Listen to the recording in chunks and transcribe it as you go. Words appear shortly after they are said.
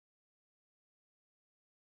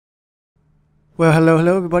Well,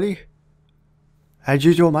 hello everybody. As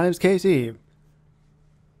usual, my name's Casey.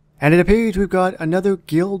 And it appears we've got another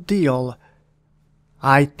guild deal.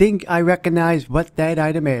 I think I recognize what that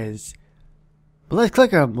item is. But let's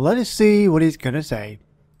click him. Let us see what he's gonna say.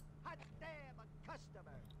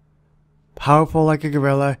 Powerful like a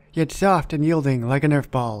gorilla, yet soft and yielding like a Nerf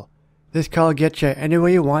ball. This call gets you anywhere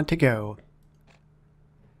you want to go.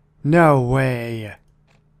 No way.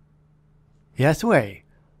 Yes way.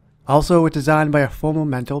 Also, it's designed by a former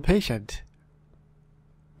mental patient.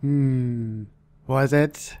 Was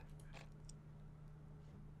it?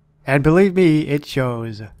 And believe me, it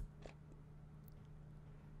shows.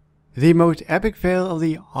 The most epic fail of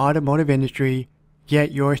the automotive industry,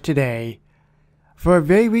 get yours today, for a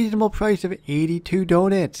very reasonable price of 82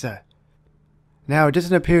 donuts. Now, it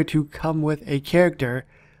doesn't appear to come with a character,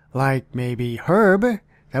 like maybe Herb.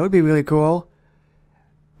 That would be really cool.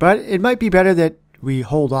 But it might be better that we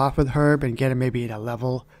hold off with Herb and get him maybe at a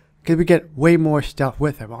level, because we get way more stuff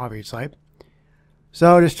with him, obviously.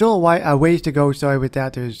 So there's still a ways to go. Sorry with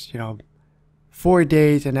that. There's, 4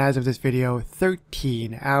 days, and as of this video,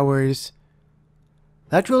 13 hours.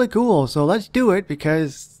 That's really cool. So let's do it,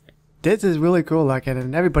 because this is really cool looking,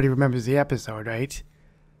 and everybody remembers the episode, right?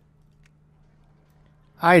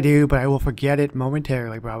 I do, but I will forget it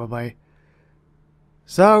momentarily, probably.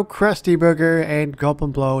 So, Krusty Burger and Gulp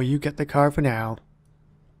and Blow, you get the car for now.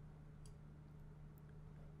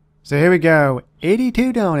 So here we go.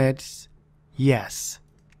 82 donuts. Yes.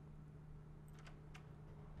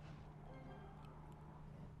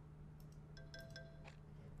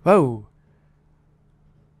 Whoa.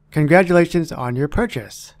 Congratulations on your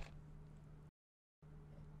purchase.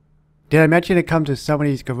 Did I mention it comes with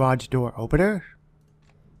somebody's garage door opener?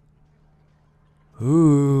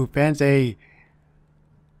 Ooh, fancy.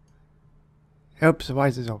 Oops, why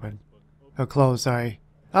is this open? Oh, closed, sorry.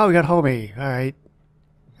 Oh, we got homie. Alright.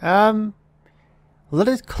 Let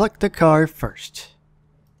us click the car first.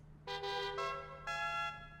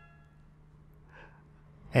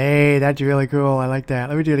 Hey, that's really cool. I like that.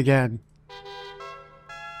 Let me do it again.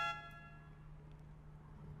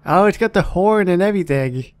 Oh, it's got the horn and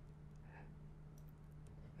everything.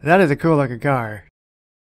 That is a cool looking car.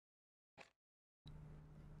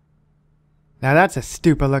 Now that's a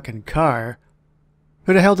stupid looking car.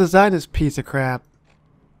 Who the hell designed this piece of crap?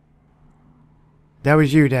 That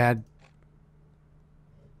was you, Dad.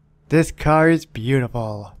 This car is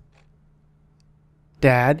beautiful.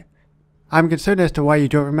 Dad, I'm concerned as to why you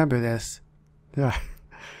don't remember this.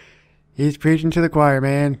 He's preaching to the choir,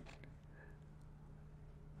 man.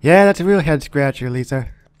 Yeah, that's a real head scratcher, Lisa.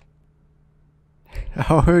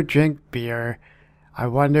 Oh, drink beer. I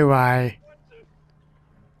wonder why.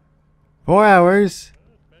 4 hours?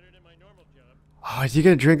 Oh, is he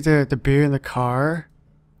gonna drink the beer in the car?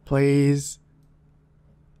 Please.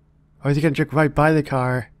 Or is he gonna drink right by the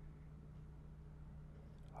car?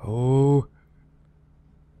 Oh.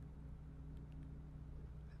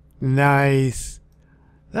 Nice.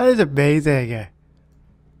 That is amazing.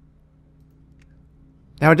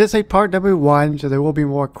 Now it does say part number 1, so there will be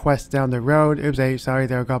more quests down the road. Oops, sorry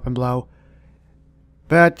there, Gulp and Blow.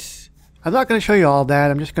 But I'm not going to show you all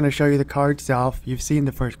that. I'm just going to show you the car itself. You've seen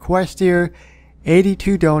the first quest here.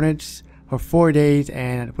 82 donuts for 4 days,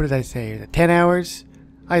 and what did I say? Is it 10 hours?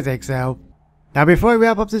 I think so. Now before I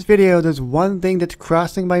wrap up this video, there's one thing that's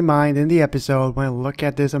crossing my mind in the episode when I look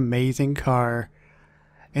at this amazing car.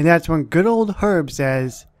 And that's when good old Herb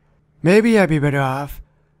says, "Maybe I'd be better off."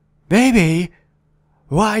 Maybe?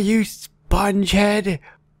 Why, you spongehead?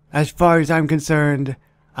 As far as I'm concerned,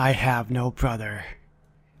 I have no brother.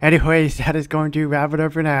 Anyways, that is going to wrap it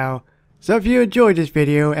up for now. So if you enjoyed this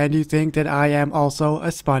video and you think that I am also a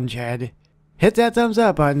spongehead, hit that thumbs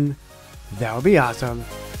up button. That would be awesome.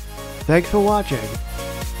 Thanks for watching.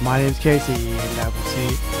 My name's Casey, and I will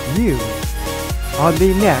see you on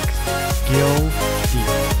the next Guild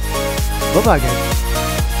Deal. Bye-bye, guys.